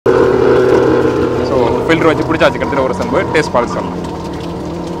Filter வச்சு பிடிச்சாச்சு கிட்டத்தட்ட ஒரு செம்பு டேஸ்ட் பார்த்து சொல்லலாம்.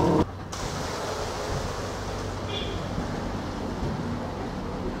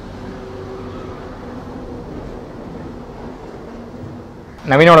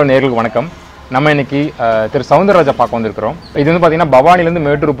 நவீனோட நேயர்களுக்கு வணக்கம். நம்ம இன்னைக்கு திரு சவுந்தரராஜா பார்க்க வந்திருக்கிறோம். இது வந்து பார்த்தீங்கன்னா பவானிலேருந்து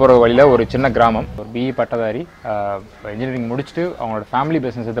மேட்டூர் போகிற வழியில் ஒரு சின்ன கிராமம். ஒரு பிஇ பட்டதாரி, இன்ஜினியரிங் முடிச்சுட்டு அவங்களோட ஃபேமிலி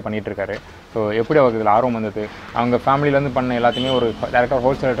பிஸ்னஸ் எடுத்து பண்ணிகிட்டு இருக்காரு. ஸோ எப்படி அவருக்கு இதில் ஆர்வம் வந்தது, அவங்க ஃபேமிலியிலேருந்து பண்ண எல்லாத்தையுமே ஒரு டேரெக்டாக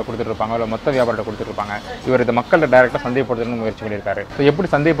ஹோல்சேல்கிட்ட கொடுத்துருப்பாங்க, இல்லை மொத்த வியாபாரத்தை கொடுத்துருப்பாங்க. இவர் இந்த மக்கள்கிட்ட டேரெக்டாக சந்தைப்படுத்தணும்னு முயற்சி பண்ணியிருக்காரு. ஸோ எப்படி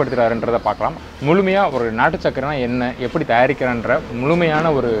சந்தைப்படுத்துகிறாருன்றதை பார்க்கலாம். முழுமையாக ஒரு நாட்டு சக்கரைனா என்ன, எப்படி தயாரிக்கிறன்ற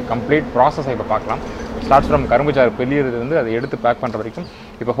முழுமையான ஒரு கம்ப்ளீட் ப்ராசஸை இப்போ பார்க்கலாம். ஸ்டார்ட் ஃப்ரம் கரும்புச்சாறு பெரியது வந்து அதை எடுத்து பேக் பண்ணுற வரைக்கும்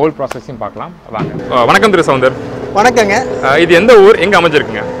இப்போ ஹோல் ப்ராசஸையும் பார்க்கலாம் வாங்க. வணக்கம் திரு சவுந்தர். வணக்கங்க. இது எந்த ஊர், எங்கே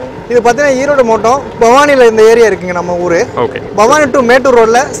அமைஞ்சிருக்குங்க? இது பார்த்தீங்கன்னா ஈரோடு மாவட்டம் பவானியில் இந்த ஏரியா இருக்குங்க நம்ம ஊர். ஓகே. பவானி டு மேட்டூர்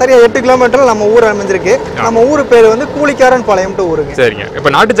ரோட்டில் சரியாக 8 கிலோமீட்டரில் நம்ம ஊர் அமைஞ்சிருக்கு. நம்ம ஊர் பேர் வந்து கூலிக்காரன் பாளையம் டு ஊருங்க. சரிங்க.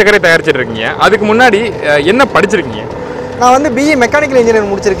 இப்போ நாட்டு சக்கரை தயாரிச்சிட்டு இருக்கீங்க, அதுக்கு முன்னாடி என்ன படிச்சிருக்கீங்க? நான் வந்து பிஇ மெக்கானிக்கல்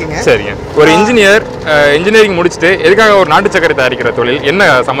இன்ஜினியர் முடிச்சிருக்கீங்க. சரிங்க. ஒரு இன்ஜினியரிங் முடிச்சுட்டு எதுக்காக ஒரு நாட்டு சக்கரை தயாரிக்கிற தொழில்,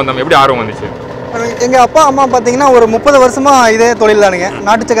 என்ன சம்பந்தம், எப்படி ஆர்வம் வந்துச்சு? எங்கள் அப்பா அம்மா பார்த்தீங்கன்னா ஒரு 30 வருஷமாக இதே தொழில் தானுங்க,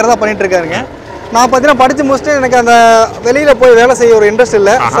 நாட்டு சக்கரை தான் பண்ணிட்டு இருக்காருங்க. நான் பார்த்தீங்கன்னா படித்து முடிச்சுட்டு எனக்கு அந்த வெளியில் போய் வேலை செய்ய ஒரு இன்ட்ரெஸ்ட்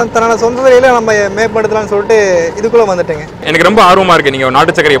இல்லை. தன்னோட சொந்த தொழில நம்ம மேம்படுத்தலாம்னு சொல்லிட்டு இதுக்குள்ளே வந்துட்டேங்க. எனக்கு ரொம்ப ஆர்வமாக இருக்குது, நீங்கள்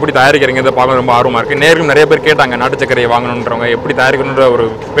நாட்டு சக்கரை எப்படி தயாரிக்கிறீங்க இதை பார்க்க ரொம்ப ஆர்வமாக இருக்குது. நேரில் நிறைய பேர் கேட்டாங்க நாட்டு சக்கரையை வாங்கணுன்றவங்க, எப்படி தயாரிக்கணுன்ற ஒரு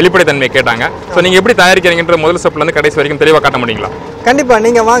வெளிப்படைத்தன்மையை கேட்டாங்க. ஸோ நீங்கள் எப்படி தயாரிக்கிறீங்கன்ற முதல் ஸ்டெப்லேருந்து கடைசி வரைக்கும் தெளிவாக காட்ட முடியுங்களா? கண்டிப்பாக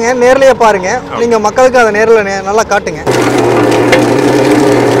நீங்கள் வாங்க, நேர்லேயே பாருங்கள். நீங்கள் மக்களுக்கு அதை நேரில் நல்லா காட்டுங்க.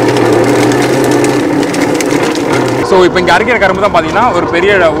 ஸோ இப்போ இங்கே அரைக்கிற கரும்பு தான் பார்த்தீங்கன்னா ஒரு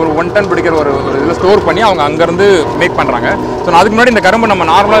பெரிய ஒரு 1 டன் பிடிக்கிற ஒரு இதில் ஸ்டோர் பண்ணி அவங்க அங்கேருந்து மேக் பண்ணுறாங்க. ஸோ நான் அதுக்கு முன்னாடி இந்த கரும்பு நம்ம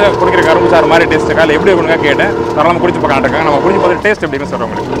நார்மலாக குடிக்கிற கரும்பு சார் மாதிரி டேஸ்ட் இருக்கா, இல்லை எப்படி இருக்குங்க கேட்டேன். நம்ம குடிச்சு பார்க்க நம்ம குடிச்சு பார்த்து டேஸ்ட் எப்படின்னு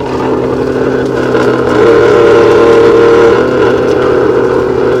சொல்கிறோம் உங்களுக்கு.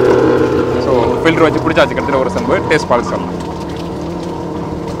 ஸோ ஃபில்டர் வச்சு பிடிச்சாச்சு கிட்டத்தட்ட ஒரு செம்பு டேஸ்ட் பார்த்து சொல்லலாம்.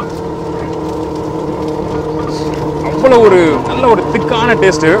 அவ்வளோ ஒரு நல்ல ஒரு திக்கான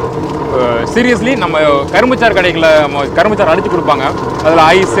டேஸ்ட்டு. சீரியஸ்லி நம்ம கரும்புச்சாறு கடைகளில் கரும்புச்சாறு அடித்து கொடுப்பாங்க, அதில்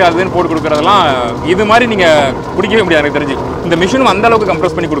ஐஸ் அதுன்னு போட்டு கொடுக்குறதெல்லாம் இது மாதிரி நீங்கள் குடிக்கவே முடியாது எனக்கு தெரிஞ்சு. இந்த மிஷினும் அந்த அளவுக்கு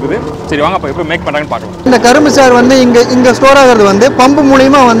கம்ப்ரஸ் பண்ணி கொடுக்குது. சரி வாங்க அப்போ எப்படி மேக் பண்ணுறாங்கன்னு பார்க்கலாம். இந்த கரும்புச்சாறு வந்து இங்கே ஸ்டோர் ஆகிறது வந்து பம்பு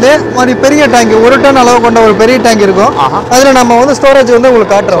மூலியமாக வந்து மாதிரி பெரிய டேங்க், 1 டன் அளவு கொண்ட ஒரு பெரிய டேங்க் இருக்கும். அதில் நம்ம வந்து ஸ்டோரேஜ் வந்து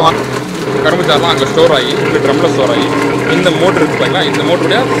உங்களுக்கு காட்டுறோம். கரும்புச்சாறுலாம் அங்கே ஸ்டோர் ஆகி இந்த ட்ரம்மில் ஸ்டோர் ஆகி இந்த மோட்டர் இருக்குது பார்த்தீங்களா, இந்த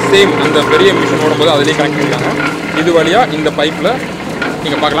மோட்டருடைய சேம் அந்த பெரிய மிஷின் ஓடும்போது அதிலே கனெக்ட் பண்ணியிருக்காங்க. இது வழியாக இந்த பைப்பில்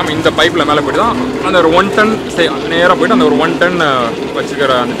நீங்கள் பார்க்கலாம், இந்த பைப்பில் மேலே போய்ட்டு தான் அந்த ஒரு 1 டன் நேராக போய்ட்டு அந்த ஒரு 1 டன்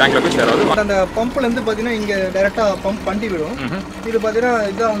வச்சுக்கிற அந்த டேங்கில் போய் சேராது. அந்த பம்ப்லேருந்து பார்த்தீங்கன்னா இங்கே டேரெக்டாக பம்ப் பண்ணி விடும். இது பார்த்தீங்கன்னா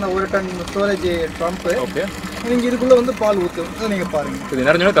இதுதான் அந்த 1 டன் ஸ்டோரேஜ் பம்ப்பு. ஓகே. நீங்கள் இதுக்குள்ளே வந்து பால் ஊற்றும், அதை நீங்கள் பாருங்கள். இது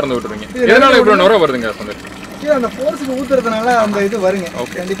நிறைஞ்சோட திறந்து விட்டுருவீங்க. எதனால இவ்வளோ நுர வருதுங்க சொந்தர்? அந்த ஃபோர்ஸுக்கு ஊற்றுறதுனால அந்த இது வருங்க,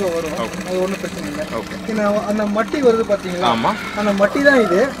 கண்டிப்பாக வரும். அது ஒன்றும் பிரச்சனை இல்லை. அந்த மட்டி வருது பார்த்தீங்களா? ஆமாம், அந்த மட்டி தான்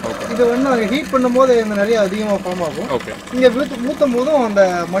இது. இது வந்து நாங்கள் ஹீட் பண்ணும்போது நிறைய அதிகமாக ஃபார்ம் ஆகும். இங்கே ஊற்றும் போதும் அந்த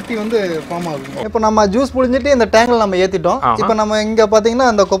மட்டி வந்து ஃபார்ம் ஆகும். இப்போ நம்ம ஜூஸ் புழிஞ்சிட்டு இந்த டேங்கில் நம்ம ஏற்றிட்டோம். இப்போ நம்ம இங்கே பார்த்தீங்கன்னா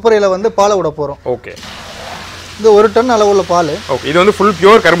அந்த கொப்பரையில் வந்து பாலை விட போகிறோம். ஓகே. இது 1 டன் அளவுள்ள பால். ஓகே. இது வந்து ஃபுல்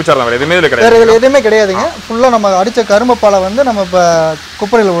பியூர் கரும்புச்சாறு தான், எதுவுமே கிடையாது. வேறு இதில் எதுவுமே கிடையாதுங்க. ஃபுல்லாக நம்ம அடித்த கரும்பு பாலை வந்து நம்ம இப்போ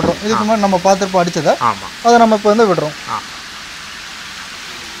கொப்பரையில் விடுறோம். இதுக்கு முன்னாடி நம்ம பார்த்துருப்போம் அடித்ததை, அதை நம்ம இப்போ வந்து விடுறோம்.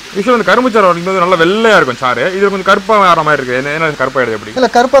 விஷயம் வந்து கரும்புச்சாறு வரும்போது நல்லா வெள்ளையா இருக்கும் சாறு, இது கொஞ்சம் கருப்பா வர மாதிரி இருக்கு. என்ன கருப்பாயிடுது எப்படி? இல்ல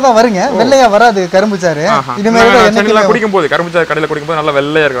கருப்பா தான் வருங்க, வெள்ளையா வராது கரும்புச்சாறு. இது மாதிரி தான் என்னைக்கு குடிக்கும் போது கரும்புச்சாறு கடையில குடிக்கும் போது நல்லா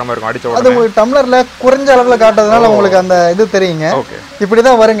வெள்ளையா இருக்கிற மாதிரி இருக்கும். அடிச்ச அது உங்களுக்கு டம்ளர்ல குறைஞ்ச அளவுல காட்டுறதுனால உங்களுக்கு அந்த இது தெரியுங்க.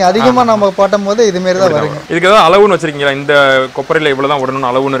 இப்படிதான் வருங்க. அதிகமா நம்ம பாட்டும் போது இது மாதிரி தான் வருங்க. இதுக்கு ஏதாவது அளவுன்னு வச்சிருக்கீங்களா? இந்த கொப்பரையில இவ்வளவுதான் விடணும்னு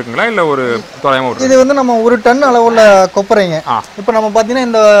அளவுன்னு இருக்குங்களா, இல்ல ஒரு தோராயமா? இது வந்து நம்ம 1 டன் அளவுள்ள கொப்பரைங்க. இப்போ நம்ம பாத்தீங்கன்னா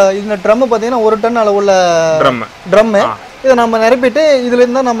இந்த ட்ரம் பாத்தீங்கன்னா 1 டன் அளவுள்ள ட்ரம். இதை நம்ம நிரப்பிட்டு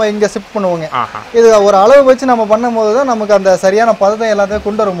இதுலேருந்து தான் நம்ம இங்கே ஷிஃப்ட் பண்ணுவோங்க. இது ஒரு அளவு வச்சு நம்ம பண்ணும்போது தான் நமக்கு அந்த சரியான பதத்தை எல்லாத்தையும்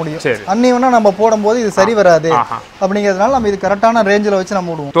கொண்டு வர முடியும். அன்னிவனா நம்ம போடும்போது இது சரி வராது. அப்படிங்கிறதுனால நம்ம இது கரெக்டான ரேஞ்சில் வச்சு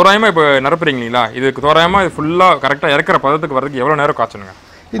நம்ம விடுவோம். தோராயமாக இப்போ நிரப்புறீங்களா? இதுக்கு தோராயமாக இது ஃபுல்லாக கரெக்டாக இறக்குற பதத்துக்கு வரதுக்கு எவ்வளோ நேரம் காய்ச்சணுங்க?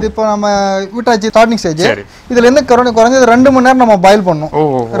 இது இப்போ நம்ம விட்டாச்சு ஸ்டார்டிங் ஸ்டேஜ். இதுலேருந்து குறைஞ்சது 2 மணி நேரம் நம்ம பாயில் பண்ணணும்.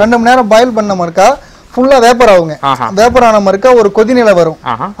 2 மணி நேரம் பாயில் பண்ண மறுக்கா ஃபுல்லா வேப்பர் ஆகுங்க. வேப்பர் ஆன மறுக்கா ஒரு கொதிநிலை வரும்.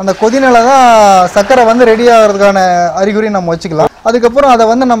 அந்த கொதிநிலை தான் சக்கரை வந்து ரெடி ஆகிறதுக்கான அறிகுறி நம்ம வச்சுக்கலாம். அதுக்கப்புறம் அதை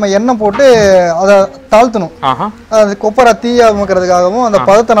வந்து நம்ம எண்ணெய் போட்டு அதை தாழ்த்தணும். அது கொப்பரை தீயாமக்கிறதுக்காகவும் அந்த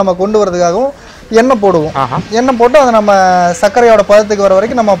பதத்தை நம்ம கொண்டு வரதுக்காகவும் எண்ணெய் போடுவோம். எண்ணெய் போட்டு அதை நம்ம சர்க்கரையோட பதத்துக்கு வர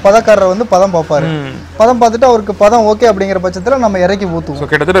வரைக்கும் நம்ம பதக்காரர் வந்து பதம் பார்ப்பாரு. பதம் பார்த்துட்டு அவருக்கு பதம் ஓகே அப்படிங்கிற பட்சத்தில் நம்ம இறக்கி ஊற்றுவோம்.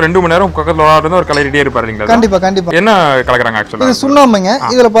 கிட்டத்தட்ட 2 மணி நேரம் பக்கத்தில் ஒரு கலர் ரெடியாக இருப்பாரு. கண்டிப்பாக என்ன கலக்குறாங்க ஆக்சுவலாக? இது சுண்ணாம்புங்க.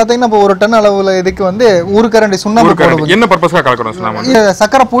 இதில் பார்த்தீங்கன்னா இப்போ 1 டன் அளவுல இதுக்கு வந்து 1 கரண்டி சுண்ணாம்பு போடுவோம். என்ன பர்பஸ்க்காக கலக்குறோம் சுண்ணாம்பு?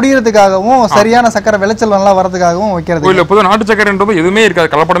 சக்கரை புடிக்கிறதுக்காகவும் சரியான சக்கரை விளைச்சல் நல்லா வரதுக்காகவும் வைக்கிறது. இல்ல பொதுவா நாட்டு சக்கரைன்றது எதுவுமே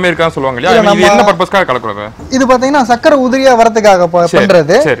இருக்காது, கலப்படமே இருக்காதுன்னு சொல்லுவாங்க இல்லையா? இது என்ன பர்பஸ்க்காக கலக்குறது? இது பார்த்தீங்கன்னா சக்கரை உதிரியா வரதுக்காக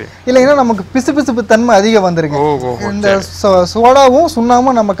பண்றது. இல்லைன்னா நமக்கு பிசுபிசுப்பு தன்மை அதிகம் வந்துருங்க. இந்த சோடாவும்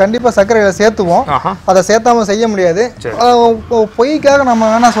சுண்ணாமும் நம்ம கண்டிப்பா சர்க்கரையில சேர்த்துவோம். அதை சேர்த்தாம செய்ய முடியாது. பொய்க்காக நம்ம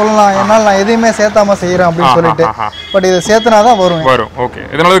வேணா சொல்லலாம், என்னால் நான் எதையுமே சேர்த்தாம செய்யறேன் அப்படின்னு சொல்லிட்டு. பட் இதை சேர்த்தனாதான் வரும். ஓகே,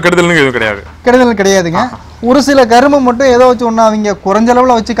 இதனால கெடுதல் எதுவும் கிடையாது. கெடுதல் கிடையாதுங்க. ஒரு சில கரும்பு மட்டும் ஏதோ வச்சு ஒண்ணு அவங்க குறைஞ்ச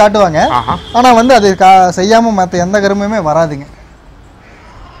அளவுல வச்சு காட்டுவாங்க. ஆனா வந்து அது செய்யாம மற்ற எந்த கரும்புமே வராதுங்க.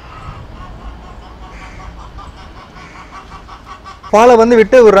 பாலை வந்து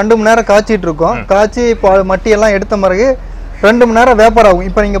விட்டு ஒரு 2 மணி நேரம் காய்ச்சிட்டு இருக்கோம். காய்ச்சி மட்டி எல்லாம் எடுத்த பிறகு 2 மணி நேரம் வேப்பர் ஆகும்.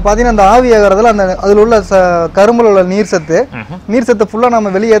 இப்போ நீங்க பாத்தீங்கன்னா அந்த ஆவி ஆகிறதுல அந்த அதில் உள்ள கரும்புல உள்ள நீர் சத்து ஃபுல்லா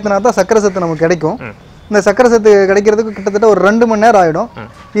நம்ம வெளியேற்றினா தான் சக்கரை சத்து நமக்கு கிடைக்கும். இந்த சக்கரை சத்து கிடைக்கிறதுக்கு கிட்டத்தட்ட ஒரு 2 மணி நேரம் ஆகிடும்.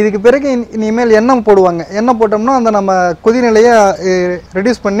 இதுக்கு பிறகு இனிமேல் எண்ணெய் போடுவாங்க. எண்ணெய் போட்டோம்னா அந்த நம்ம கொதிநிலையை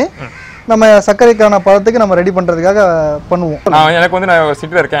ரெடியூஸ் பண்ணி நம்ம சர்க்கரைக்கான பதத்துக்கு நம்ம ரெடி பண்றதுக்காக பண்ணுவோம். எனக்கு வந்து நான்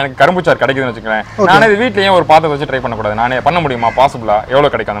சிட்டில இருக்கேன், எனக்கு கரும்பு சாறு கிடைக்குதுன்னு வச்சுக்கிறேன். நானே வீட்லயே ஒரு பாத்திரம் வச்சு ட்ரை பண்ணக்கூடாது? நானே பண்ண முடியுமா? பாசிபிளா?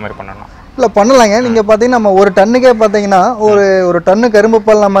 எவ்வளவு கிடைக்கும் அந்த மாதிரி பண்ணணும்? இல்லை பண்ணலாங்க. நீங்கள் பார்த்தீங்கன்னா நம்ம ஒரு டன்னுக்கே பார்த்தீங்கன்னா ஒரு டன்னு கரும்பு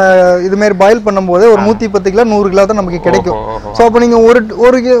பால் நம்ம இதுமாரி பாயில் பண்ணும்போது ஒரு 110 கிலோ 100 கிலோ தான் நமக்கு கிடைக்கும். ஸோ அப்போ நீங்கள்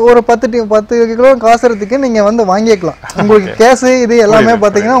ஒரு 10 கிலோ காசுறதுக்கு நீங்கள் வந்து வாங்கிக்கலாம். உங்களுக்கு கேஸு இது எல்லாமே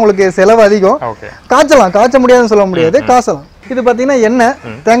பார்த்தீங்கன்னா உங்களுக்கு செலவு அதிகம். காய்ச்சலாம், காய்ச்ச முடியாதுன்னு சொல்ல முடியாது, காசலாம். இது பார்த்தீங்கன்னா எண்ணெய்,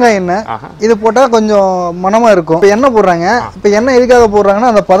 தேங்காய் எண்ணெய். இது போட்டால் கொஞ்சம் மனமாக இருக்கும். இப்போ எண்ணெய் போடுறாங்க. இப்போ எண்ணெய் எதுக்காக போடுறாங்கன்னா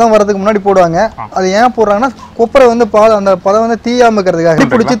அந்த பதம் வரதுக்கு முன்னாடி போடுவாங்க. அது ஏன் போடுறாங்கன்னா கொப்பரை வந்து அந்த பதம் வந்து தீயாம இருக்கிறதுக்காக.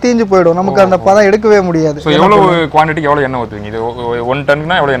 பிடிச்சி தீஞ்சு போயிடும், நமக்கு அந்த பதம் எடுக்கவே முடியாது. எவ்வளவு குவான்டிட்டி, எவ்வளவு எண்ணெய் ஊற்றுவீங்க? இது 1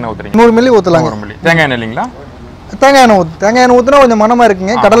 டன்னுனா எவ்வளவு எண்ணெய் ஊற்றுறீங்க? 100 மில்லி ஊற்றலாம். தேங்காய் எண்ணெய் இல்லைங்களா? தேங்காய் எண்ணெய் ஊற்றினா கொஞ்சம் மனமா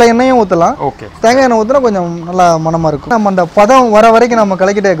இருக்குங்க. கடலை எண்ணெயும் ஊற்றலாம். தேங்காய் எண்ணெய் ஊற்றினா கொஞ்சம் நல்லா மனமா இருக்கும். நம்ம அந்த பதம் வர வரைக்கும் நம்ம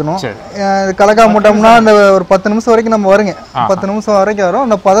கலக்கிட்டே இருக்கணும். கலக்காம விட்டோம்னா அந்த ஒரு 10 நிமிஷம் வரைக்கும் நம்ம வருங்க. 10 நிமிஷம் வரைக்கும் வரும்.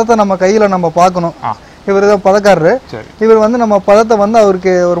 அந்த பதத்தை நம்ம கையில நம்ம பார்க்கணும். இவர் தான் பதக்காரரு. இவர் வந்து நம்ம பதத்தை வந்து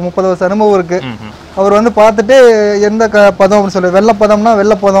அவருக்கு ஒரு 30 வருஷம் அனுபவம் இருக்கு. அவர் வந்து பார்த்துட்டு எந்த பதம் அப்படின்னு சொல்லி, வெள்ளை பதம்னா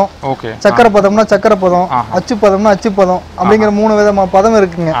வெள்ளை பதம், சக்கரை பதம்னா சக்கரை பதம், அச்சு பதம்னா அச்சு பதம் அப்படிங்கிற 3 விதமான பதம்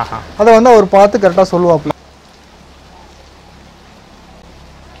இருக்குங்க. அதை வந்து அவர் பார்த்து கரெக்டா சொல்லுவாப்ல.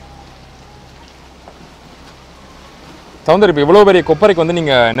 சௌந்தர், இப்போ இவ்வளோ பெரிய கொப்பரைக்கு வந்து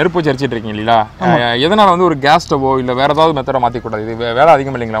நீங்கள் நெருப்பு வச்சு எரிச்சிட்டு இருக்கீங்க இல்லையா? எதனால் வந்து ஒரு கேஸ் ஸ்டவோ இல்லை வேறு ஏதாவது மெத்தடை மாற்றிக்கூடாது? இது வேலை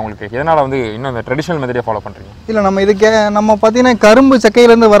அதிகம் இல்லைங்களா உங்களுக்கு? எதனால் வந்து இன்னும் இந்த ட்ரெடிஷ்னல் மெத்தடே ஃபாலோ பண்ணுறீங்க? இல்லை, நம்ம இதுக்கு நம்ம பார்த்தீங்கன்னா கரும்பு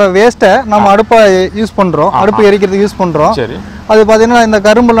சக்கையிலேருந்து வர வேஸ்ட்டை நம்ம அடுப்பை யூஸ் பண்ணுறோம். அடுப்பு எரிக்கிறதுக்கு யூஸ் பண்ணுறோம். சரி, அது பார்த்தீங்கன்னா இந்த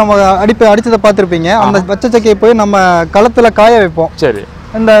கரும்பு நம்ம அடிச்சதை பார்த்துருப்பீங்க. அந்த பச்சை சக்கையை போய் நம்ம களத்தில் காய வைப்போம். சரி,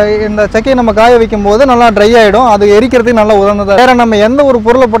 இந்த சக்கையை நம்ம காய வைக்கும் போது நல்லா ட்ரை ஆகிடும். அது எரிக்கிறதுக்கு நல்லா உதவுனதா. வேற நம்ம எந்த ஒரு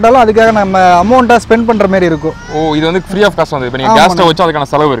பொருளை போட்டாலும் அதுக்காக நம்ம அமௌண்ட்டாக ஸ்பெண்ட் பண்ணுற மாதிரி இருக்கும். இது வந்து ஃப்ரீ ஆஃப் காஸ்ட் வந்து. இப்போ நீங்கள் கேஸ் ஸ்டவ் வச்சு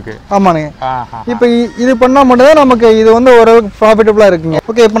அதுக்கான செலவு இருக்கு. ஆமாங்க. இப்போ இது பண்ணால் மட்டும்தான் நமக்கு இது வந்து ஓரளவுக்கு ப்ராஃபிட்டபுளாக இருக்குங்க.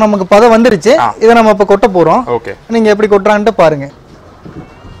 ஓகே, இப்போ நமக்கு பதம் வந்துருச்சு. இதை நம்ம இப்போ கொட்ட போகிறோம். ஓகே, நீங்கள் எப்படி கொட்டுறான்ட்டு பாருங்க.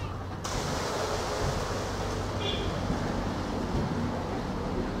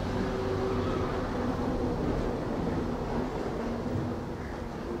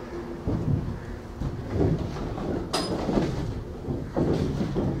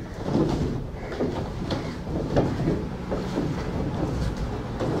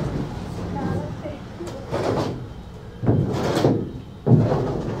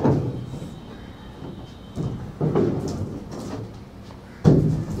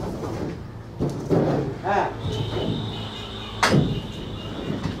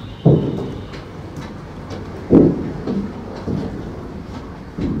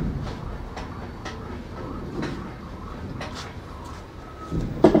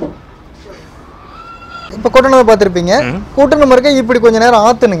 இப்போ கொட்டினதை பார்த்துருப்பீங்க. கூட்டின மறுக்க இப்படி கொஞ்சம் நேரம்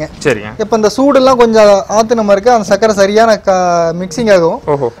ஆற்றுனுங்க. சரிங்க. இப்போ இந்த சூடெல்லாம் கொஞ்சம் ஆற்றுன மறுக்க அந்த சக்கரை சரியான மிக்சிங் ஆகும்.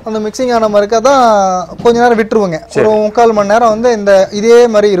 அந்த மிக்சிங் ஆன மறுக்க தான் கொஞ்ச நேரம் விட்டுருவோங்க. ஒரு 3/4 மணி நேரம் வந்து இந்த இதே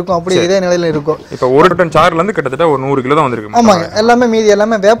மாதிரி இருக்கும். அப்படி இதே நிலையில இருக்கும். இப்போ 1 டன் சாறுலேருந்து கிட்டத்தட்ட ஒரு 100 கிலோ தான் வந்திருக்கு. ஆமாங்க, எல்லாமே மீதி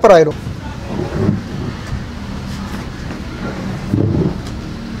எல்லாமே வேப்பர் ஆயிரும்.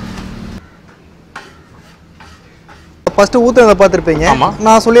 ஃபர்ஸ்ட் ஊத்துறத பார்த்துருப்பீங்க.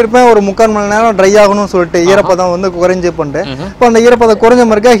 நான் சொல்லியிருப்பேன் ஒரு 3/4 மணி நேரம் ட்ரை ஆகணும்னு சொல்லிட்டு, ஈரப்பதம் வந்து குறைஞ்சு பண்ணிட்டு. இப்போ அந்த ஈரப்பதம் குறைஞ்ச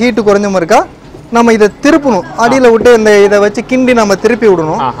மாதிரிக்கா, ஹீட்டு குறைஞ்ச மாதிரிக்கா நம்ம இதை திருப்பணும். அடியில் விட்டு இதை வச்சு கிண்டி நம்ம திருப்பி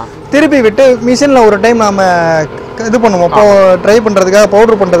விடணும். திருப்பி விட்டு மிஷினில் ஒரு டைம் நம்ம இது பண்ணுவோம். இப்போ ட்ரை பண்ணுறதுக்காக,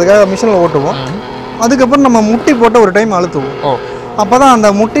 பவுடர் பண்ணுறதுக்காக மிஷினில் ஓட்டுவோம். அதுக்கப்புறம் நம்ம முட்டி போட்டு ஒரு டைம் அழுத்துவோம். அப்போ தான் அந்த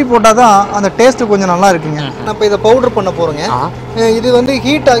முட்டி போட்டால் தான் அந்த டேஸ்ட்டு கொஞ்சம் நல்லா இருக்குங்க. நம்ம இதை பவுடர் பண்ண போகிறோங்க. இது வந்து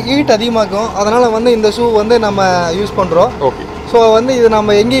ஹீட் அதிகமாக்கும். அதனால் வந்து இந்த ஷூ வந்து நம்ம யூஸ் பண்ணுறோம். ஓகே. ஸோ வந்து இது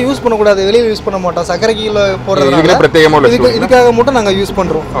நம்ம எங்கேயும் யூஸ் பண்ணக்கூடாது, வெளியில் யூஸ் பண்ண மாட்டோம். சக்கரை கீழே போடுறதுனால இதுக்காக மட்டும் நாங்கள் யூஸ்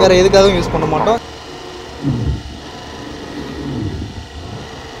பண்ணுறோம், வேறு எதுக்காகவும் யூஸ் பண்ண மாட்டோம்.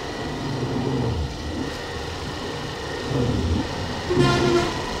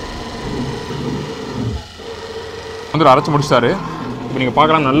 வந்து அரைச்சி முடிச்சிட்டாரு. இப்போ நீங்கள்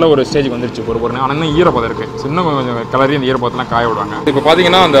பார்க்கலாம் நல்ல ஒரு ஸ்டேஜுக்கு வந்துருச்சு ஒரு ஆனால் இன்னும் ஈரப்பதம் இருக்குது. இன்னும் கொஞ்சம் கலரி அந்த ஈரப்பதத்தெலாம் காய விடுவாங்க. இப்போ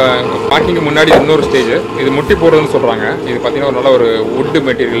பார்த்தீங்கன்னா அந்த பேக்கிங்க்கு முன்னாடி இன்னொரு ஸ்டேஜ் இது முட்டி போடுறதுன்னு சொல்கிறாங்க. இது பார்த்தீங்கன்னா ஒரு நல்ல ஒரு வுட்டு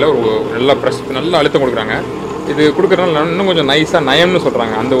மெட்டீரியலில் ஒரு நல்ல ப்ரெஸ் நல்ல அழுத்தம் கொடுக்குறாங்க. இது கொடுக்குறதுனால இன்னும் கொஞ்சம் நைஸாக நயம்னு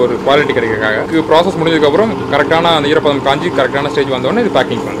சொல்கிறாங்க, அந்த ஒரு குவாலிட்டி கிடைக்கிறதுக்காக. இது ப்ராசஸ் முடிஞ்சதுக்கப்புறம் கரெக்டான அந்த ஈரப்பதம் காஞ்சி கரெக்டான ஸ்டேஜ் வந்தோடனே இது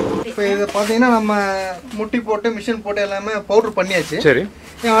பேக்கிங் வந்துடும். இப்போ இதை பார்த்தீங்கன்னா நம்ம முட்டி போட்டு மிஷின் போட்டு எல்லாமே பவுடர் பண்ணியாச்சு. சரி.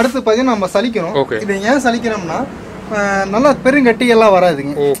 அடுத்து பார்த்தீங்கன்னா நம்ம சலிக்கணும். ஓகே. இது ஏன் சலிக்கிறோம்னா நல்லா பெருங்கட்டி எல்லாம்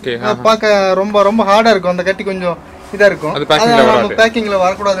வராதுங்க. ஓகே. பார்க்க ரொம்ப ரொம்ப ஹார்டாக இருக்கும். அந்த கட்டி கொஞ்சம் இதாக இருக்கும். அது பேக்கிங்கில்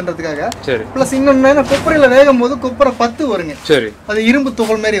வரக்கூடாதுன்றதுக்காக. சரி. ப்ளஸ் இன்னொன்று கொப்பரையில் வேகும் போது கொப்பரை 10 வருங்க. சரி. அது இரும்பு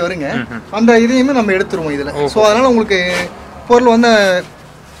துகள் மாதிரி வருங்க. அந்த இதையுமே நம்ம எடுத்துருவோம் இதில். ஸோ அதனால் உங்களுக்கு பொருள் வந்து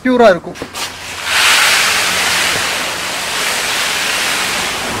பியூராக இருக்கும்.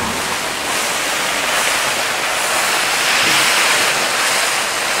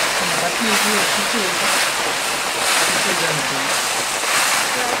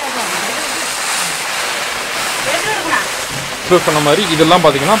 சொன்ன மாதிரி இதெல்லாம்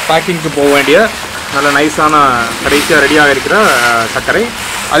பார்த்தீங்கன்னா பேக்கிங்க்கு போக வேண்டிய நல்ல நைஸான கடைசியாக ரெடியாக இருக்கிற சர்க்கரை.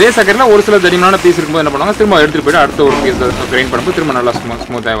 அதே சர்க்கரையில் ஒரு சில தடிமனான பீஸ் இருக்கும்போது என்ன பண்ணுவாங்க, திரும்ப எடுத்துகிட்டு போய்ட்டு அடுத்த ஒரு பீஸ் கிரைண்ட் பண்ணும்போது திரும்ப நல்லா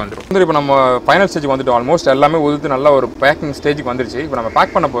ஸ்மூத்தாக வந்துடும். இப்போ நம்ம ஃபைனல் ஸ்டேஜுக்கு வந்துட்டு ஆல்மோஸ்ட் எல்லாமே உதுத்து நல்ல ஒரு பேக்கிங் ஸ்டேஜுக்கு வந்துருச்சு. இப்போ நம்ம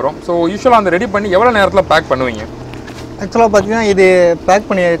பேக் பண்ண போகிறோம். ஸோ யூஸ்வலாக அந்த ரெடி பண்ணி எவ்வளோ நேரத்தில் பேக் பண்ணுவீங்க? ஆக்சுவலாக பார்த்தீங்கன்னா இது பேக்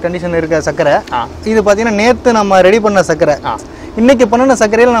பண்ணி கண்டிஷன் இருக்க சர்க்கரை. இது பார்த்தீங்கன்னா நேற்று நம்ம ரெடி பண்ண சர்க்கரை. இன்னைக்கு பண்ணின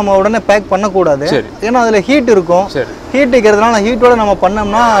சர்க்கரையில் நம்ம உடனே பேக் பண்ணக்கூடாது. ஏன்னா அதில் ஹீட் இருக்கும். ஹீட் இருக்கிறதுனால ஹீட்டோட நம்ம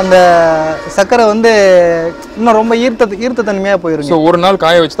பண்ணோம்னா அந்த சர்க்கரை வந்து இன்னும் ரொம்ப ஈர்த்த தன்மையாக போயிடும். ஸோ ஒரு நாள்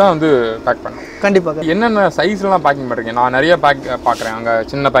காய வச்சு தான் வந்து பேக் பண்ணணும். கண்டிப்பாக. என்னென்ன சைஸ்லாம் பேக்கிங் பண்ணுறீங்க? நான் நிறைய பேக் பார்க்குறேன். அங்கே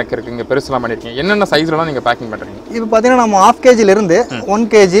சின்ன பேக் இருக்குது, இங்கே பெருசுலாம் பண்ணியிருக்கீங்க. என்னென்ன சைஸ்லாம் நீங்கள் பேக்கிங் பண்ணுறீங்க? இப்போ பார்த்தீங்கன்னா நம்ம 1/2 kgலேருந்து 1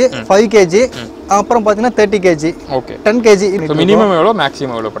 kg, 5 kg, அப்புறம் பார்த்தீங்கன்னா 30 kg, ஓகே 10 kg. மினிமம் எவ்வளோ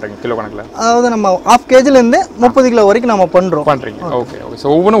மேக்ஸிமம் எவ்வளோ பண்ணுறீங்க கிலோ கணக்கில்? அதாவது நம்ம 1/2 kgலேருந்து 30 கிலோ வரைக்கும் நம்ம பண்ணுறோம். ஓகே. ஸோ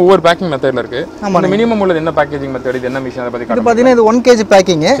ஒவ்வொரு பேக்கிங் மெத்தடில் இருக்குது. ஆமாம். மினிமம் உள்ளது என்ன பேக்கேஜிங் மெத்தட்? இது என்ன மிஷின்? அதை பற்றி இது பார்த்தீங்கன்னா இது 1 kg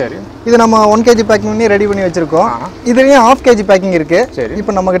பேக்கிங். சரி. இது நம்ம 1 kg பேக்கிங் பண்ணி ரெடி பண்ணி வச்சிருக்கோம். இதுலயும் 1/2 kg பேக்கிங் இருக்கு. சரி.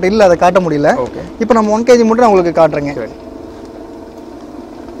 இப்போ நம்ம கிட்ட இல்ல, அதை காட்ட முடியல. ஓகே. இப்போ நம்ம 1 kg மட்டும் நான் உங்களுக்கு காட்டுறேங்க. சரி.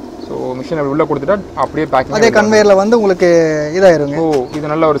 ஸோ மிஷின் உள்ள கொடுத்துட்டா அப்படியே பேக்கிங் அதே கன்வேயர்ல வந்து உங்களுக்கு இதாயிருங்க. ஓ,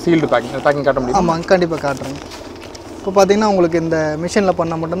 இது நல்ல ஒரு சீல்டு பேக்கிங் காட்ட முடியும். ஆமாம், கண்டிப்பாக காட்டுறேன். இப்போ பார்த்தீங்கன்னா உங்களுக்கு இந்த மிஷினில்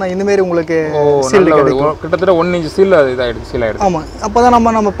பண்ணால் மட்டும்தான் இந்தமாரி உங்களுக்கு சீல் கிட்டத்தட்ட 1 inch சீல் சீல் ஆகிடுது. ஆமாம். அப்போ தான்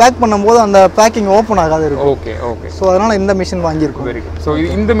நம்ம பேக் பண்ணும்போது அந்த பேக்கிங் ஓப்பன் ஆகாது இருக்கும். ஓகே. ஸோ அதனால் இந்த மிஷின் வாங்கியிருக்கோம். Very good. ஸோ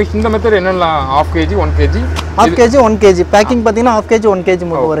இந்த மெத்தட் என்னெல்லாம்? 1/2 kg, 1 kg, 1/2 kg, 1 kg packing பார்த்தீங்கன்னா 1/2 kg, 1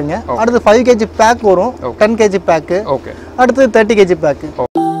 kg மட்டும் வருங்க. அடுத்து 5 kg பேக் வரும், 10 kg பேக்கு. ஓகே. அடுத்து 30 kg பேக்கு.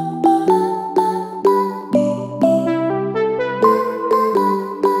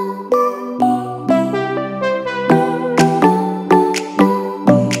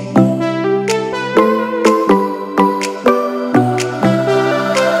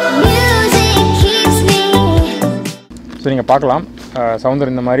 ஸோ நீங்கள் பார்க்கலாம் சவுந்தர்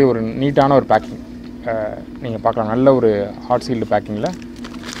இந்த மாதிரி ஒரு நீட்டான ஒரு பேக்கிங் நீங்கள் பார்க்கலாம். நல்ல ஒரு ஹாட் சீல்டு பேக்கிங்கில்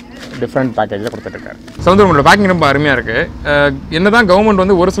டிஃப்ரெண்ட் பேக்கேஜில் கொடுத்துட்ருக்காரு சவுந்தர். உங்களோட பேக்கிங் ரொம்ப அருமையாக இருக்குது. என்ன தான் கவர்மெண்ட்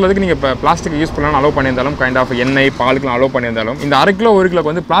வந்து ஒரு சிலதுக்கு நீங்கள் இப்போ பிளாஸ்டிக் யூஸ் பண்ணலாம் அலோவ் பண்ணியிருந்தாலும், கைண்ட் ஆஃப் எண்ணெய் பாலுக்குலாம் அலோவ் பண்ணியிருந்தாலும், இந்த 1/2 கிலோ 1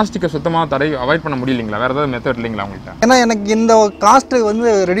 கிலோக்கு வந்து பிளாஸ்டிக்கை சுத்தமாக அவாய்ட் பண்ண முடியலைங்களா? வேறு ஏதாவது மெத்தட் இல்லைங்களா உங்கள்கிட்ட? ஏன்னா எனக்கு இந்த காஸ்ட்டு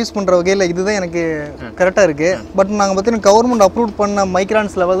வந்து ரெடியூஸ் பண்ணுற வகையில் இதுதான் எனக்கு கரெக்டாக இருக்குது. பட் நாங்கள் பார்த்தீங்கன்னா கவர்மெண்ட் அப்ரூவ் பண்ண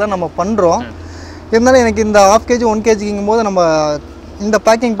மைக்ரான்ஸ் லெவல் தான் நம்ம பண்ணுறோம். இருந்தாலும் எனக்கு இந்த 1/2 kg, 1 kgங்கும் போது நம்ம இந்த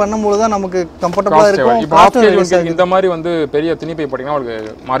பேக்கிங் பண்ணும்போது தான் நமக்கு கம்ஃபர்டபுளாக இருக்கும். இப்போ 1/2 kg இந்த மாதிரி வந்து பெரிய துணிப்பை போட்டிங்கன்னா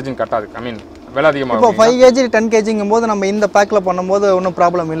உங்களுக்கு மார்ஜின் கட்டாது. ஐ மீன் விலை அதிகமாக. இப்போ 5 kg, 10 kgங்கும் போது நம்ம இந்த பேக்கில் பண்ணும்போது ஒன்றும்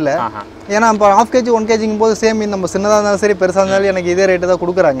ப்ராப்ளம் இல்லை. ஏன்னா இப்போ 1/2 kg, 1 kgங்கும் போது சேம் நம்ம சின்னதாக இருந்தாலும் சரி பெருசாக இருந்தாலும் எனக்கு இதே ரேட்டு தான்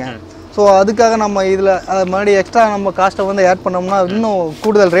கொடுக்குறாங்க. ஸோ அதுக்காக நம்ம இதில் மறுபடியும் எக்ஸ்ட்ரா நம்ம காஸ்ட்டை வந்து ஆட் பண்ணோம்னா இன்னும்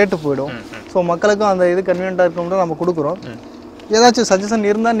கூடுதல் ரேட்டு போயிடும். ஸோ மக்களுக்கும் அந்த இது கன்வீனியண்ட்டாக இருக்கணும்னு நம்ம கொடுக்குறோம். ஏதாச்சும் சஜஷன்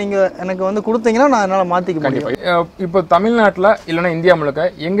இருந்தால் நீங்கள் எனக்கு வந்து கொடுத்தீங்கன்னா நான் என்னால் மாற்றிக்க முடியும். இப்போ தமிழ்நாட்டில் இல்லைனா இந்தியா முழுக்க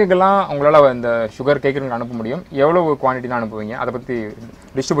எங்கெங்கெல்லாம் உங்களால் இந்த சுகர் கேக்குன்னு அனுப்ப முடியும்? எவ்வளோ குவான்டிட்டி தான் அனுப்புவீங்க? அதை பற்றி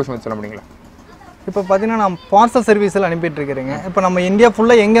டிஸ்ட்ரிபியூஷன் சொல்ல முடியுங்களா? இப்போ பார்த்தீங்கன்னா நான் பார்சல் சர்வீஸில் அனுப்பிட்டு இருக்கிறேங்க. இப்போ நம்ம இந்தியா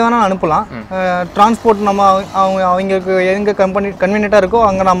ஃபுல்லாக எங்கே வேணாலும் அனுப்பலாம். டிரான்ஸ்போர்ட் நம்ம அவங்களுக்கு எங்கே கன்வீனியண்ட்டாக இருக்கோ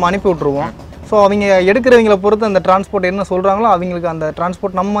அங்கே நம்ம அனுப்பி விட்ருவோம். ஸோ அவங்க எடுக்கிறவங்களை பொறுத்து அந்த டிரான்ஸ்போர்ட் என்ன சொல்கிறாங்களோ அவங்களுக்கு அந்த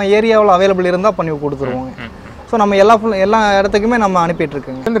டிரான்ஸ்போர்ட் நம்ம ஏரியாவில் அவைலபிள் இருந்தால் பண்ணி கொடுத்துருவோங்க. ஸோ நம்ம எல்லா இடத்துக்குமே நம்ம அனுப்பிட்டு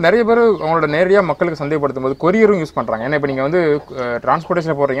இருக்கோங்க. இந்த நிறைய பேர் அவங்களோட நேரடியாக மக்களுக்கு சந்தேகப்படுத்தும் போது கொரியரும் யூஸ் பண்ணுறாங்க. ஏன்னா இப்போ நீங்கள் வந்து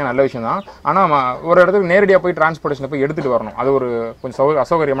டிரான்ஸ்போர்ட்டேஷன் போடுறீங்க, நல்ல விஷயம் தான். ஆனால் ஒரு இடத்துக்கு நேரடியாக போய் டிரான்ஸ்போர்ட்டேஷன் போய் எடுத்துகிட்டு வரணும், அது ஒரு கொஞ்சம்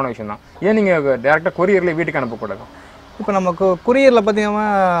அசௌகரியமான விஷயம் தான். ஏன் நீங்கள் டேரெக்டாக கொரியரில் வீட்டுக்கு அனுப்பக்கூடாது? இப்போ நமக்கு கொரியரில் பார்த்தீங்கன்னா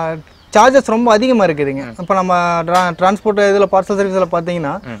சார்ஜஸ் ரொம்ப அதிகமாக இருக்குதுங்க. இப்போ நம்ம டிரான்ஸ்போர்ட் இதில் பார்சல் சர்வீஸில்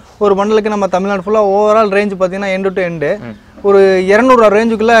பார்த்தீங்கன்னா ஒரு பண்டலுக்கு நம்ம தமிழ்நாடு ஃபுல்லாக ஓவரால் ரேஞ்ச் பார்த்தீங்கன்னா எண்டு டு எண்டு ஒரு 200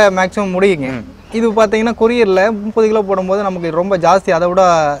 ரேஞ்சுக்குள்ளே மேக்ஸிமம் முடியுங்க. இது பார்த்தீங்கன்னா கொரியரில் 30 கிலோ போடும்போது நமக்கு ரொம்ப ஜாஸ்தி, அதை விட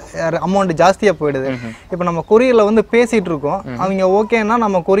அமௌண்ட் ஜாஸ்தியாக போயிடுது. இப்போ நம்ம கொரியரில் வந்து பேசிகிட்டு இருக்கோம், அவங்க ஓகேன்னா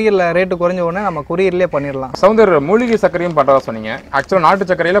நம்ம கொரியரில் ரேட்டு குறைஞ்ச உடனே நம்ம கொரியர்லேயே பண்ணிடலாம். சௌந்தர், மூலிகை சர்க்கரையும் பண்ணுறதா சொன்னீங்க. ஆக்சுவலாக நாட்டு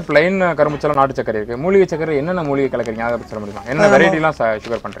சர்க்கரையில் பிளைன் கரும்புச்சலம் நாட்டு சர்க்கரை இருக்குது. மூலிகை சர்க்கரை என்னென்ன மூலிகை கலக்கிறீங்க, அதை பற்றி சொல்ல முடியுமா? என்ன வெரைட்டிலாம்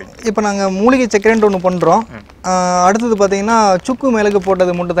சுகர் பண்ணுறீங்க? இப்போ நாங்கள் மூலிகை சர்க்கரைன்ட்டு ஒன்று பண்ணுறோம். அடுத்தது பார்த்தீங்கன்னா சுக்கு மிளகு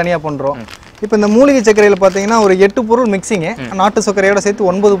போட்டது மட்டும் தனியாக பண்ணுறோம். இப்போ இந்த மூலிகை சர்க்கரையில் பார்த்தீங்கன்னா ஒரு 8 பொருள் மிக்சிங்கு, நாட்டு சர்க்கரையோட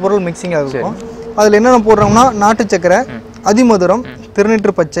சேர்த்து 9 பொருள் மிக்சிங்காக இருக்கும். அதில் என்னென்ன போடுறோம்னா நாட்டு சர்க்கரை, அதிமதுரம்,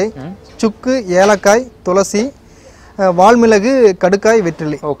 திருநீற்று பச்சை, சுக்கு, ஏலக்காய், துளசி, வால்மிளகு, கடுக்காய்,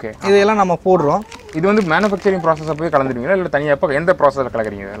 வெற்றிலை, ஓகே, இதெல்லாம் நம்ம போடுறோம். இது வந்து மேனுஃபேக்சரிங் ப்ராசஸை போய் கலந்துருவீங்களா இல்லை தனியாக எப்போ எந்த ப்ராசஸில்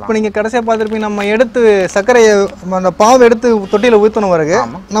கலக்குறீங்க? இப்போ நீங்கள் கடைசியாக பார்த்துருப்பீங்க, நம்ம எடுத்து சர்க்கரையை அந்த பாவை எடுத்து தொட்டியில் ஊற்றணும் பிறகு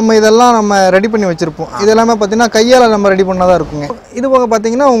நம்ம இதெல்லாம் நம்ம ரெடி பண்ணி வச்சுருப்போம். இது எல்லாமே பார்த்தீங்கன்னா கையால் நம்ம ரெடி பண்ணாதான் இருக்குங்க. இது போக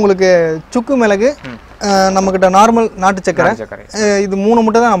பார்த்தீங்கன்னா உங்களுக்கு சுக்கு மிளகு, நம்மக்கிட்ட நார்மல் நாட்டு சர்க்கரை, இது 3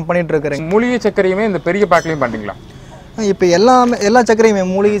 மட்டும் தான் நம்ம பண்ணிட்டு இருக்கிறேன். மூலிகை சர்க்கரையுமே இந்த பெரிய பேக்லையும் பண்ணுறீங்களா? இப்போ எல்லா சர்க்கரையுமே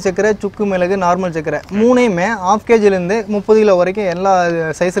மூலிகை சர்க்கரை, சுக்கு மிளகு, நார்மல் சர்க்கரை 3யுமே 1/2 kgலேருந்து 30 கிலோ வரைக்கும் எல்லா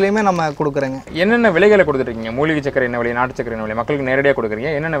சைஸ்லையுமே நம்ம கொடுக்குறேங்க. என்னென்ன விலைகளை கொடுத்துருக்கீங்க? மூலிகை சர்க்கரை என்ன விலை, நாட்டு சர்க்கரை என்ன விலை, மக்களுக்கு நேரடியாக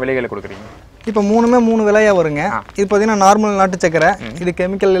கொடுக்குறீங்க? என்னென்ன விலைகளை கொடுக்குறீங்க? இப்போ 3மே 3 விலையாக வருங்க. இது பார்த்தீங்கன்னா நார்மல் நாட்டு சர்க்கரை, இது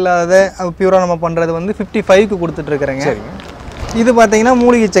கெமிக்கல் இல்லாத பியூராக நம்ம பண்ணுறது வந்து 55க்கு கொடுத்துட்ருக்குறேங்க. இது பார்த்தீங்கன்னா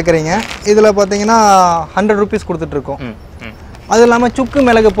மூலிகை சர்க்கரைங்க, இதில் பார்த்தீங்கன்னா 100 rupees கொடுத்துட்ருக்கோம். அது இல்லாமல் சுக்கு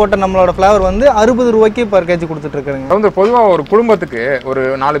மிளகு போட்ட நம்மளோட ஃப்ளேவர் வந்து 60 ரூபாய்க்கு per kg கொடுத்துட்ருக்குறேங்க. வந்து பொதுவாக ஒரு குடும்பத்துக்கு, ஒரு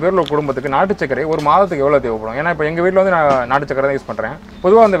 4 பேர் உள்ள குடும்பத்துக்கு நாட்டு சர்க்கரை ஒரு மாதத்துக்கு எவ்வளோ தேவைப்படும்? ஏன்னா இப்போ எங்கள் வீட்டில் வந்து நான் நாட்டு சர்க்கரை தான் யூஸ் பண்ணுறேன்.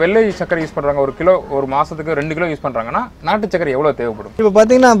 பொதுவாக அந்த வெள்ளை சர்க்கரை யூஸ் பண்ணுறாங்க, ஒரு கிலோ ஒரு மாதத்துக்கு 2 கிலோ யூஸ் பண்ணுறாங்கன்னா நாட்டு சர்க்கரை எவ்வளோ தேவைப்படும்? இப்போ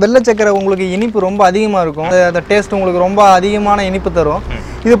பார்த்தீங்கன்னா வெள்ளை சர்க்கரை உங்களுக்கு இனிப்பு ரொம்ப அதிகமாக இருக்கும், அந்த டேஸ்ட் உங்களுக்கு ரொம்ப அதிகமான இனிப்பு தரும்.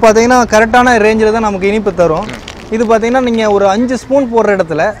 இது பார்த்தீங்கன்னா கரெக்டான ரேஞ்சில் தான் நமக்கு இனிப்பு தரும். இது பார்த்தீங்கன்னா நீங்கள் ஒரு 5 ஸ்பூன் போடுற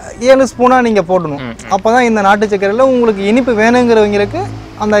இடத்துல 7 ஸ்பூனாக நீங்கள் போடணும். அப்போ தான் இந்த நாட்டு சர்க்கரையில் உங்களுக்கு இனிப்பு வேணுங்கிறவங்களுக்கு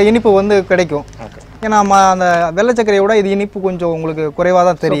அந்த இனிப்பு வந்து கிடைக்கும். ஏன்னா அந்த வெள்ளை சர்க்கரையோட இது இனிப்பு கொஞ்சம் உங்களுக்கு குறைவாக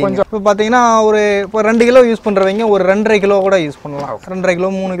தான் தெரியும். இப்போ பார்த்தீங்கன்னா இப்போ 2 கிலோ யூஸ் பண்ணுறவங்க ஒரு 2.5 கிலோ கூட யூஸ் பண்ணலாம். 2.5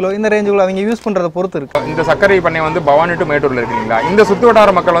 கிலோ 3 கிலோ இந்த ரேஞ்சுக்குள்ள அவங்க யூஸ் பண்ணுறதை பொறுத்து இருக்கு. இந்த சர்க்கரை பண்ணை வந்து பவானி டு மேட்டூரில் இருக்குங்களா? இந்த சுற்று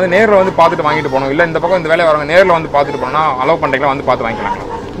வட்டார மக்கள் வந்து நேரில் வந்து பார்த்துட்டு வாங்கிட்டு போகணும், இல்லை இந்த பக்கம் இந்த வேலை வரவங்க நேரில் வந்து பார்த்துட்டு போனோம்னா அலோவ் பண்ணுறீங்களா? வந்து பார்த்து வாங்கிக்கலாம்.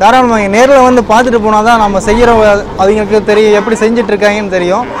 தாராளமாக நேரில் வந்து பார்த்துட்டு போனால் தான் நம்ம செய்கிற அவங்களுக்கு தெரியும், எப்படி செஞ்சுட்டு இருக்காங்கன்னு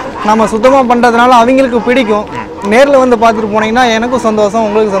தெரியும். நம்ம சுத்தமாக பண்ணுறதுனால அவங்களுக்கு பிடிக்கும். நேரில் வந்து பார்த்துட்டு போனீங்கன்னா எனக்கும் சந்தோஷம்,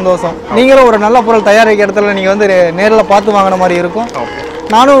 உங்களுக்கு சந்தோஷம். நீங்களும் ஒரு நல்ல பொருள் தயாரிக்கிற இடத்துல நீங்கள் வந்து நேரில் பார்த்து வாங்கின மாதிரி இருக்கும்.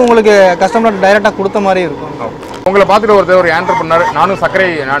 நானும் உங்களுக்கு கஸ்டமர்கிட்ட டைரெக்டாக கொடுத்த மாதிரி இருக்கும். உங்களை பார்த்துட்டு ஒருத்தர் ஒரு ஆண்டர்பிரனர், நானும்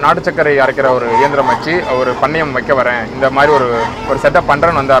நாட்டு சர்க்கரை அரைக்கிற ஒரு இயந்திரம் வச்சு ஒரு பண்ணையம் வைக்க வரேன், இந்த மாதிரி ஒரு செட்டப்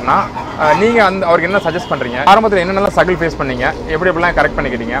பண்ணுறேன்னு வந்தாருன்னா நீங்கள் அவருக்கு என்ன சஜஸ்ட் பண்ணுறீங்க? ஆரம்பத்தில் என்னென்னலாம் ஸ்ட்ரகிள் ஃபேஸ் பண்ணீங்க, எப்படிலாம் கரெக்ட்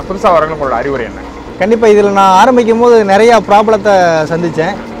பண்ணிக்கிட்டீங்க? புதுசாக வரவங்களுக்கு உங்களோட அறிவுரை என்ன? கண்டிப்பாக இதில் நான் ஆரம்பிக்கும் போது நிறையா ப்ராப்ளத்தை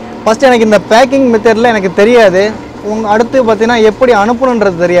சந்தித்தேன். ஃபஸ்ட்டு எனக்கு இந்த பேக்கிங் மெத்தடில் எனக்கு தெரியாது. அடுத்து பார்த்தீங்கன்னா எப்படி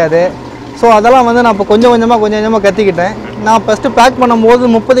அனுப்பணுன்றது தெரியாது. ஸோ அதெல்லாம் வந்து நான் இப்போ கொஞ்சம் கொஞ்சமாக கற்றுக்கிட்டேன். நான் ஃபஸ்ட்டு பேக்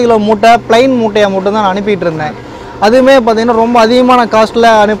பண்ணும்போது 30 கிலோ மூட்டை ப்ளைன் மூட்டையாக மட்டும் தான் நான் அனுப்பிட்டு இருந்தேன். அதுவுமே பார்த்தீங்கன்னா ரொம்ப அதிகமான காஸ்ட்டில்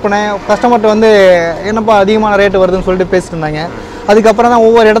அனுப்பினேன். கஸ்டமர்கிட்ட வந்து என்னப்பா அதிகமான ரேட்டு வருதுன்னு சொல்லிட்டு பேசிட்டு இருந்தாங்க. அதுக்கப்புறம் தான்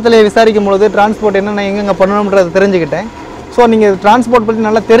ஒவ்வொரு இடத்துலையும் விசாரிக்கும் பொழுது டிரான்ஸ்போர்ட் என்னென்ன எங்கெங்கே பண்ணணுன்றதை தெரிஞ்சுக்கிட்டேன். ஸோ நீங்கள் டிரான்ஸ்போர்ட் பற்றி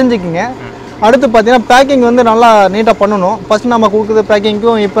நல்லா தெரிஞ்சுக்கிங்க. அடுத்து பார்த்தீங்கன்னா பேக்கிங் வந்து நல்லா நீட்டாக பண்ணணும். ஃபஸ்ட் நம்ம கொடுக்குற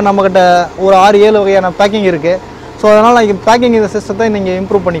பேக்கிங்க்கும் இப்போ நம்மக்கிட்ட ஒரு 6-7 வகையான பேக்கிங் இருக்குது. ஸோ அதனால் நான் பேக்கிங் இந்த சிஸ்டத்தை நீங்கள்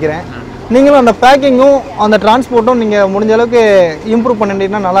இம்ப்ரூவ் பண்ணிக்கிறேன். நீங்களும் அந்த பேக்கிங்கும் அந்த டிரான்ஸ்போர்ட்டும் நீங்கள் முடிஞ்ச அளவுக்கு இம்ப்ரூவ்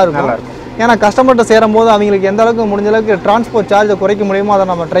பண்ணிட்டீங்கன்னா நல்லாயிருக்கும். ஏன்னா கஸ்டமர்கிட்ட சேரும்போது அவங்களுக்கு எந்த அளவுக்கு முடிஞ்ச அளவுக்கு டிரான்ஸ்போர்ட் சார்ஜை குறைக்க முடியுமோ அதை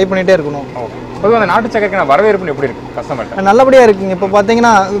நம்ம ட்ரை பண்ணிகிட்டே இருக்கணும். பொதுவாக அந்த நாட்டு சர்க்கரைக்கு வரவேற்பு எப்படி இருக்குது கஸ்டமர்கிட்ட? நல்லபடியாக இருக்குங்க. இப்போ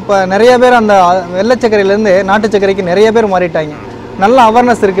பார்த்தீங்கன்னா இப்போ நிறைய பேர் அந்த வெள்ளை சர்க்கரையிலேருந்து நாட்டு சர்க்கரைக்கு நிறைய பேர் மாறிட்டாங்க. நல்ல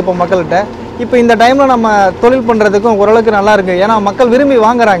அவேர்னஸ் இருக்குது இப்போ மக்கள்கிட்ட. இப்போ இந்த டைமில் நம்ம தொழில் பண்ணுறதுக்கும் ஓரளவுக்கு நல்லா இருக்குது. ஏன்னா மக்கள் விரும்பி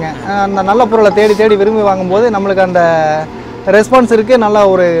வாங்குறாங்க. அந்த நல்ல பொருளை தேடி விரும்பி வாங்கும்போது நம்மளுக்கு அந்த ரெஸ்பான்ஸ் இருக்குது, நல்ல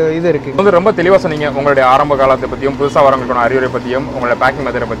ஒரு இது இருக்குது. வந்து ரொம்ப தெளிவாக சொன்னீங்க உங்களுடைய ஆரம்ப காலத்தை பற்றியும், புதுசாக வரவங்களுக்கான அறிவுரை பற்றியும், உங்களோட பேக்கிங்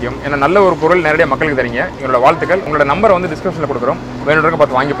மெத்தடை பற்றியும். ஏன்னா நல்ல ஒரு பொருள் நேரடியாக மக்களுக்கு தரீங்க. எங்களோட வாழ்த்துக்கள். உங்களோட நம்பரை வந்து டிஸ்கிரிப்ஷனில் கொடுக்குறோம், வேணுன்றவங்க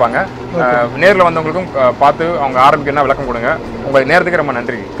பார்த்து வாங்கிப்பாங்க. நேரில் வந்தவங்களுக்கும் பார்த்து அவங்க ஆரம்பிக்க என்ன விளக்கம் கொடுங்க. உங்கள் நேரத்துக்கு ரொம்ப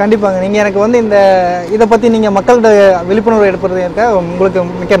நன்றி. கண்டிப்பாங்க. நீங்கள் எனக்கு வந்து இதை பற்றி நீங்கள் மக்கள்கிட்ட விழிப்புணர்வு ஏற்படுறதுக்கு உங்களுக்கு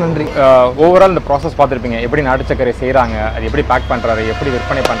மிக்க நன்றி. ஓவரால் இந்த ப்ராசஸ் பார்த்துருப்பீங்க, எப்படி நாட்டு சர்க்கரை செய்கிறாங்க, அது எப்படி பேக் பண்ணுறாரு, எப்படி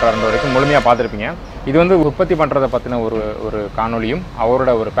விற்பனை பண்ணுறாருன்ற வரைக்கும் முழுமையாக பார்த்துருப்பீங்க. இது வந்து உற்பத்தி பண்ணுறதை பற்றின ஒரு காணொலியும்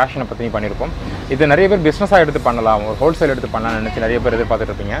அவரோட ஒரு பேஷனை பற்றியும் பண்ணியிருப்போம். இது நிறைய பேர் பிஸ்னஸாக எடுத்து பண்ணலாம், ஒரு ஹோல்சேல் எடுத்து பண்ணலாம்னு நினச்சி நிறைய பேர்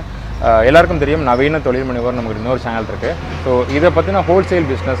எதிர்பார்த்துட்டு இருப்பீங்க. எல்லாருக்கும் தெரியும் நவீன தொழில் முனைவர் நமக்கு இன்னொரு சேனல் இருக்குது. ஸோ இதை பற்றின ஹோல்சேல்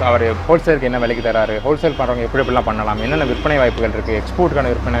பிஸ்னஸ், அவர் ஹோல்சேலுக்கு என்ன விலைக்கு தராரு, ஹோல்சேல் பண்ணுறவங்க எப்படிலாம் பண்ணலாம், என்னென்ன விற்பனை வாய்ப்புகள் இருக்குது,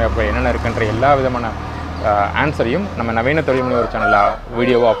 எக்ஸ்போர்ட்டுக்கான விற்பனை வாய்ப்புகள் என்னென்ன இருக்குன்ற எல்லா விதமான ஆன்சரையும் நம்ம நவீன தொழில் முனைவர் சேனலில்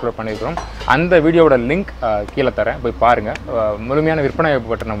வீடியோவாக அப்லோட் பண்ணியிருக்கிறோம். அந்த வீடியோவோட லிங்க் கீழே தரேன், போய் பாருங்கள். முழுமையான விற்பனை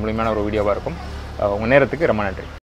வாய்ப்பு பற்றின முழுமையான ஒரு வீடியோவாக இருக்கும். உங்கள் நேரத்துக்கு ரொம்ப நன்றி.